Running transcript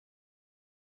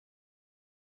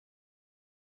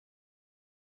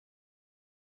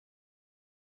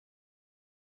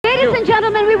Ladies and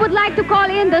gentlemen, we would like to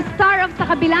call in the star of Sa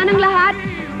Kabila ng Lahat,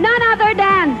 none other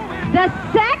than the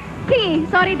sexy.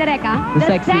 Sorry, Dereka.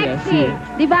 The sexy.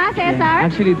 Diba, Cesar? Yeah,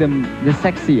 actually, the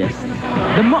sexiest.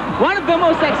 One of the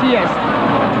most sexiest.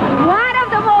 One of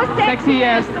the most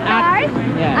sexiest stars.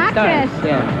 Actress. Stars,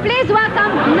 yeah. Please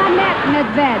welcome Nanette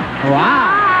Medved. Wow.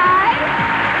 Hi!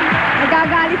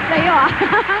 Nagagalit sa'yo.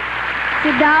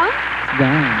 Sit down.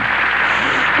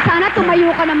 Sana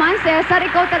tumayo ka naman, Cesar.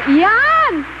 Ikaw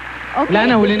yan! Okay. Wala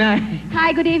na, huli na.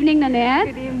 Hi, good evening,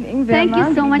 Nanette. Good evening, Vilma. Thank you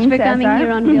so much for coming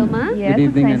here on Vilma. Yes,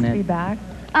 Good evening, it's nice Nanette. to be back.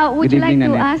 Would you like to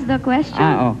Nanette. ask the question?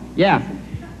 Yeah.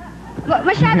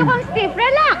 Masyado kang stiff.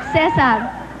 Relax, Cesar.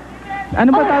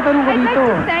 Ano ba tatanong ko I'd like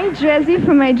dito? to thank Dreszy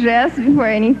for my dress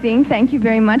before anything. Thank you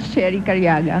very much, Cherry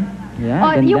Cariaga.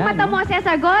 Yeah, Yung ganda, mata mo,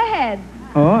 Cesar, go ahead.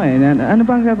 ano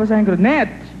bang sasabihin ko? Net,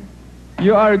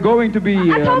 you are going to be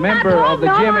a member of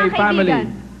the GMA family.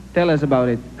 Tell us about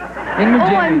it.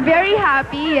 I'm very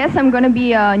happy. Yes, I'm going to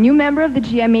be a new member of the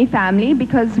GMA family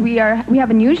because we have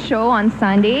a new show on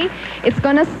Sunday.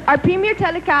 Our premiere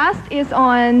telecast is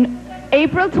on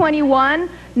April 21,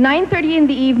 9:30 in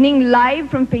the evening, live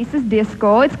from Faces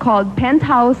Disco. It's called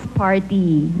Penthouse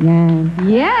Party.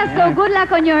 Yes, so good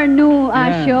luck on your new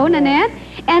show, Nanette.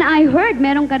 And I heard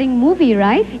meron ka ring movie,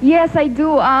 right? Yes, I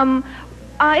do.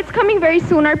 It's coming very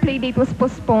soon. Our play date was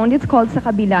postponed. It's called Sa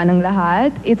Kabila ng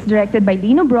Lahat. It's directed by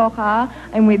Lino Broca.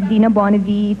 I'm with Dina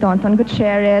Bonnevie, Tonton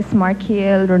Gutierrez, Mark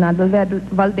Hill, Ronaldo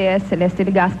Valdez, Celeste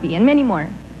Legaspi, and many more.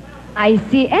 I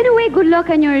see. Anyway, good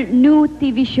luck on your new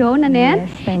TV show, Nanette.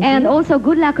 Yes, thank and you. also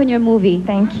good luck on your movie.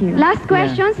 Thank you. Last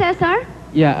question, Cesar?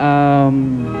 Yeah,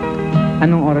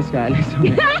 anong oras ka alis?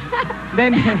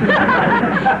 Thank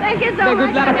you so much.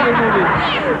 Good luck on your movie.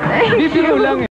 Bibiro lang